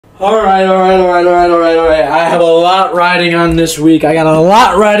Alright. I have a lot riding on this week. I got a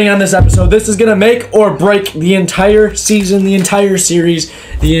lot riding on this episode. This is going to make or break the entire season, the entire series,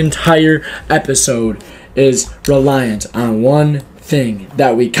 the entire episode is reliant on one thing.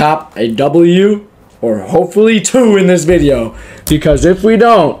 That we cop a W or hopefully 2 in this video. Because if we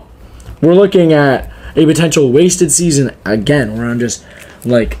don't, we're looking at a potential wasted season again. Where I'm just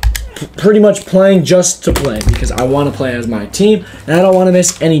like pretty much playing just to play because I want to play as my team and I don't want to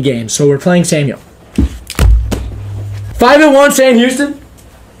miss any games. So we're playing Samuel. 5-1 Sam Houston.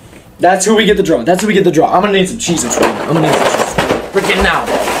 That's who we get the draw. That's who we get the draw. I'm gonna need some Cheez-Its right now. I'm gonna need some Cheez-Its freaking now.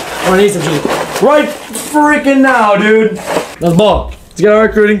 I'm gonna need some Cheez-Its right freaking now, dude. Let's ball. Let's get our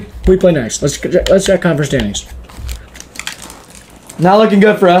recruiting. We play next. Let's check conference standings. Not looking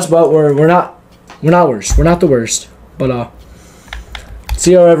good for us, but we're not worse. We're not the worst. But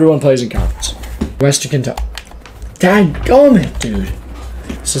see how everyone plays in conference. Western Kentucky. Dadgummit, dude.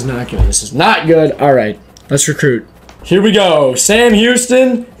 This is not good. This is not good. All right, let's recruit. Here we go. Sam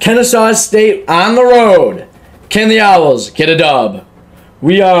Houston, Kennesaw State on the road. Can the Owls get a dub?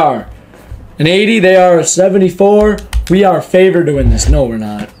 We are an 80. They are a 74. We are favored to win this. No, we're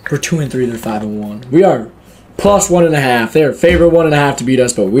not. We're 2-3. They're 5-1. We are plus 1.5. They are favored 1.5 to beat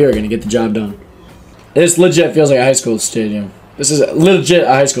us, but we are going to get the job done. This legit feels like a high school stadium. This is legit a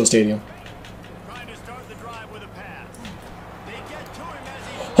high school stadium.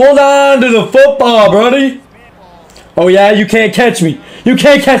 Hold on to the football, buddy. Oh, yeah? You can't catch me. You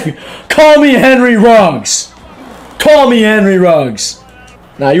can't catch me. Call me Henry Ruggs. Call me Henry Ruggs.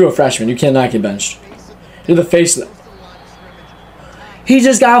 Nah, you're a freshman. You cannot get benched. You're the face of the... He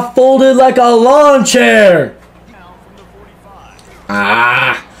just got folded like a lawn chair.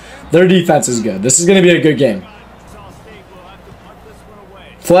 Ah. Their defense is good. This is going to be a good game.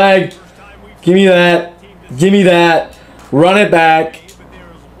 Flag. Give me that. Give me that. Run it back.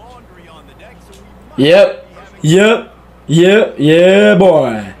 Yep. Yeah,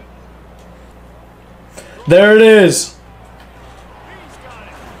 boy. There it is.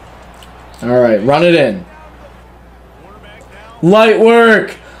 All right, run it in. Light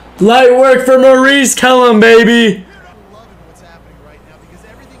work. Light work for Maurice Kellum, baby.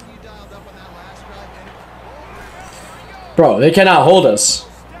 Bro, they cannot hold us.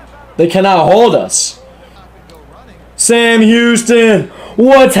 They cannot hold us. Sam Houston,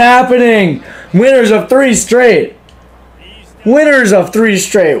 what's happening? Winners of 3 straight. Winners of 3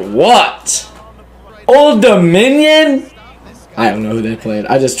 straight. What? Old Dominion? I don't know who they played.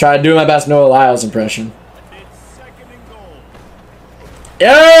 I just tried doing my best Noah Lyles impression.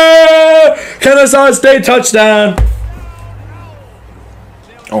 Yeah! Kennesaw State touchdown.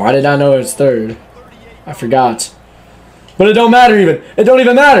 Oh, I did not know it was 3rd. I forgot. But it don't matter even. It don't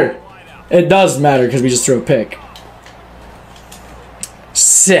even matter. It does matter because we just threw a pick.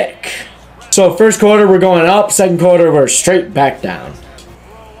 Sick. So first quarter we're going up. Second quarter we're straight back down.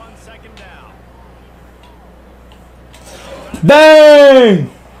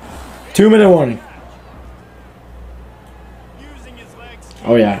 Bang! 2-minute warning.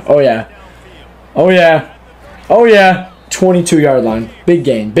 Oh yeah. Oh yeah. Oh yeah. Oh yeah. 22-yard line. Big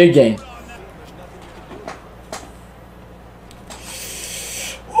gain. Big gain.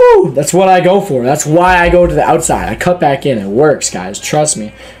 Woo! That's what I go for. That's why I go to the outside. I cut back in. It works, guys. Trust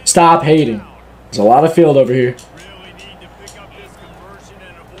me. Stop hating. There's a lot of field over here.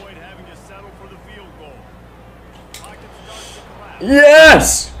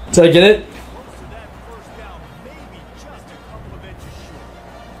 Yes! Did I get it?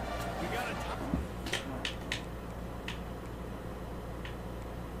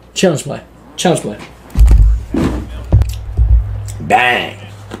 Challenge play. Challenge play. Bang.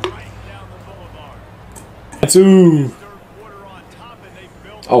 Ooh.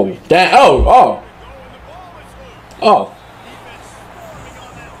 Oh, that. Oh.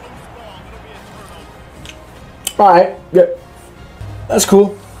 Alright. Yeah. That's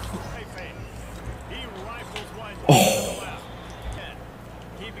cool. Oh.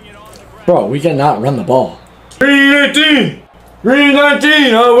 Bro, we cannot run the ball. Green 18! Green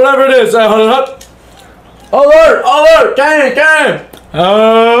 19! Whatever it is. Alert! Alert! Gang!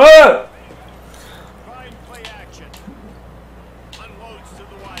 Alert!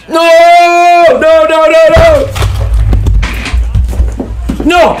 No!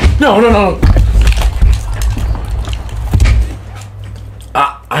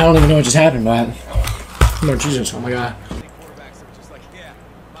 I don't even know what just happened, man. Oh, Jesus. Oh, my God.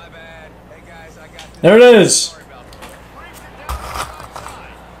 There it is.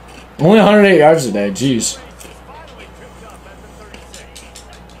 Only 108 yards today. Jeez.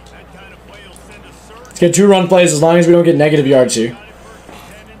 Let's get 2 run plays as long as we don't get negative yards here.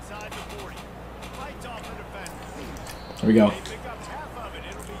 There we go.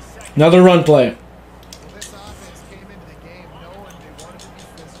 Another run play. This offense came into the game knowing they wanted to be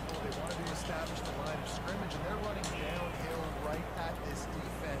physical, they wanted to establish the line of scrimmage, and they're running downhill right at this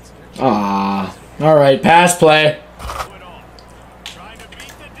defense. Ah, all right, pass play.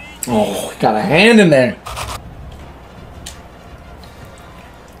 Oh, got a hand in there.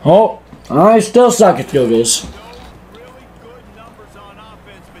 Oh, I still suck at field goals.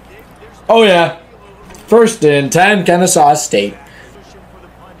 Oh yeah, 1st and 10, Kennesaw State.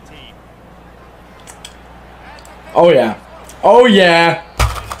 Oh yeah, oh yeah,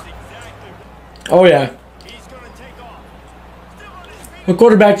 oh yeah. What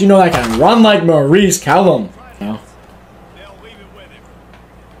quarterback do you know that can run like Maurice Kellum? No.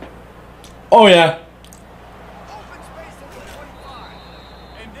 Oh yeah.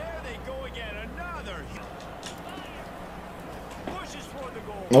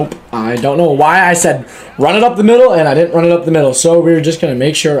 Nope. I don't know why I said run it up the middle and I didn't run it up the middle. So we're just going to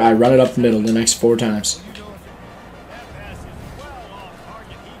make sure I run it up the middle the next 4 times.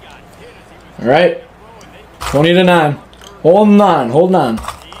 All right. 20-9. Holding on. Holding on.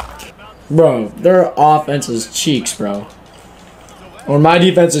 Bro, their offense is cheeks, bro. Or my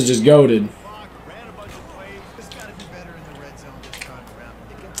defense is just goated.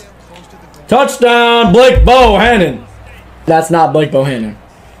 Touchdown, Blake Bohannon. That's not Blake Bohannon.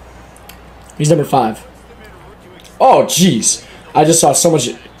 He's number 5. Oh, jeez. I just saw so much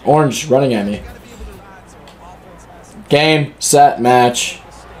orange running at me. Game, set, match.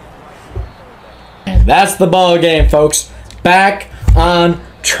 And that's the ball game, folks. Back on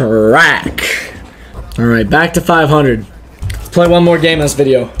track. All right, back to 500. Let's play one more game in this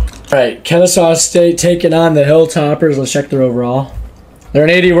video. All right, Kennesaw State taking on the Hilltoppers. Let's check their overall. They're an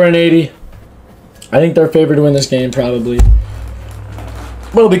 80, we're an 80. I think they're favored to win this game, probably.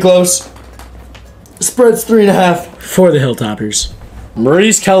 But it'll be close. Spread's 3.5 for the Hilltoppers.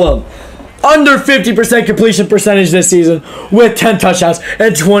 Maurice Kellum, under 50% completion percentage this season with 10 touchdowns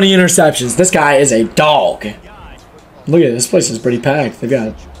and 20 interceptions. This guy is a dog. Look at it, this place is pretty packed. They've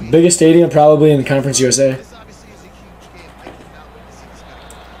got the biggest stadium probably in Conference USA.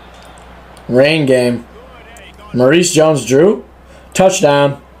 Rain game. Maurice Jones-Drew,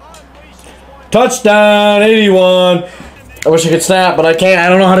 touchdown. Touchdown, 81. I wish I could snap, but I can't. I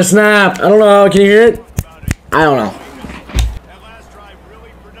don't know how to snap. I don't know. Can you hear it? I don't know.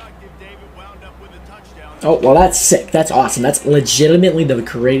 Oh, well, that's sick. That's awesome. That's legitimately the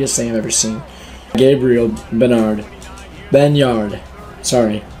greatest thing I've ever seen. Gabriel Bernard. Benyard.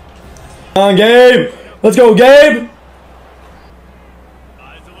 Sorry. Come on, Gabe. Let's go, Gabe.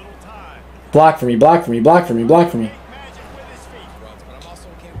 Block for me. Block for me. Block for me. Block for me.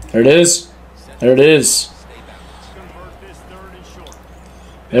 There it is. There it is.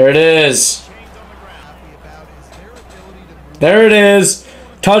 There it is. There it is.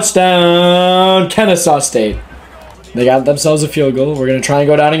 Touchdown, Kennesaw State. They got themselves a field goal. We're going to try and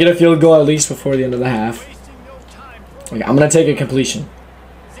go down and get a field goal at least before the end of the half. Okay, I'm going to take a completion.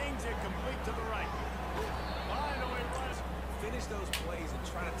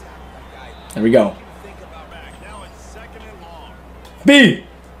 There we go. B!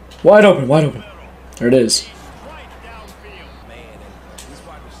 Wide open, wide open. There it is.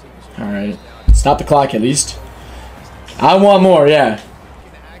 Alright. Stop the clock at least. I want more, yeah.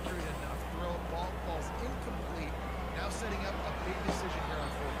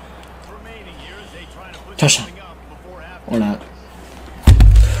 Touchdown. Or not.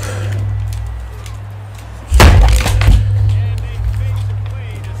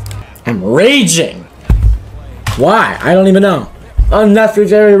 I'm raging. Why? I don't even know.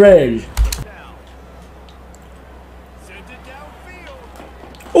 Unnecessary rage.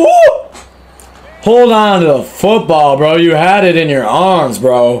 Ooh! Hold on to the football, bro. You had it in your arms,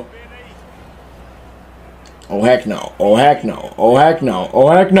 bro. Oh, heck no. Oh, heck no. Oh, heck no. Oh,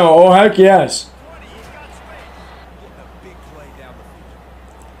 heck no. Oh, heck yes.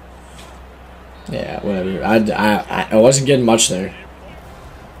 Yeah, whatever. I wasn't getting much there.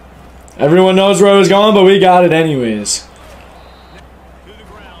 Everyone knows where I was going, but we got it anyways.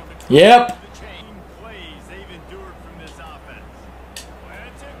 Yep.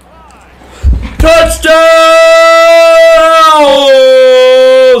 Touchdowns!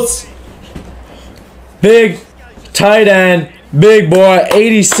 Big tight end, big boy,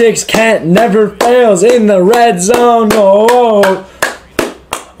 86 Kent never fails in the red zone. Oh,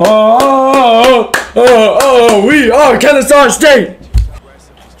 oh, oh, oh, oh, we are Kennesaw State.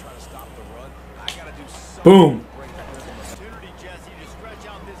 Boom.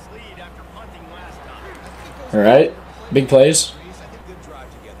 All right, big plays.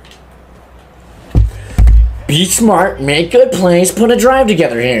 Be smart, make good plays, put a drive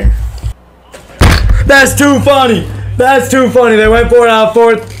together here. That's too funny. That's too funny. They went for it on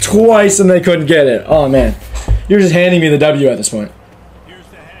fourth twice and they couldn't get it. Oh, man. You're just handing me the W at this point. Here's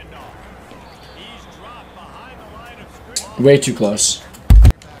the handoff. He's dropped behind the line of scrimmage. Way too close.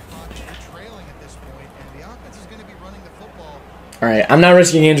 Trailing at this point, and the offense is going to be running the football. All right, I'm not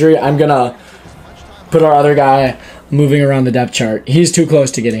risking injury. I'm going to put our other guy moving around the depth chart. He's too close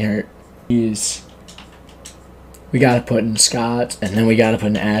to getting hurt. We got to put in Scott, and then we got to put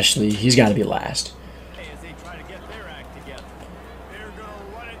in Ashley. He's got to be last. As they try to get their act together. They're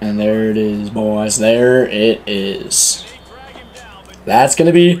gonna run it. And there it is, boys. There it is. They drag him down, but That's going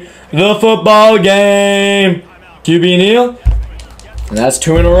to be the football game. QB Neal. And that's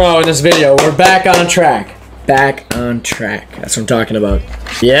 2 in a row in this video. We're back on track. Back on track. That's what I'm talking about.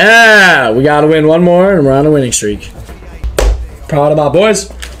 Yeah, we got to win one more, and we're on a winning streak. Proud of my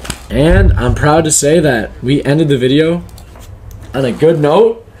boys. And I'm proud to say that we ended the video on a good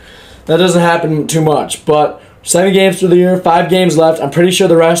note. That doesn't happen too much, but 7 games for the year, 5 games left. I'm pretty sure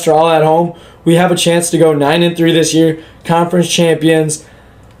the rest are all at home. We have a chance to go 9-3 this year. Conference champions,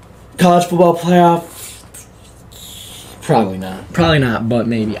 college football playoff. Probably not. Probably not, but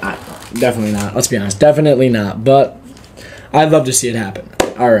maybe. Definitely not. Let's be honest. Definitely not, but I'd love to see it happen.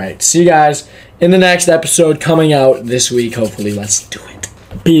 All right. See you guys in the next episode coming out this week, hopefully. Let's do it.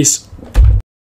 Peace.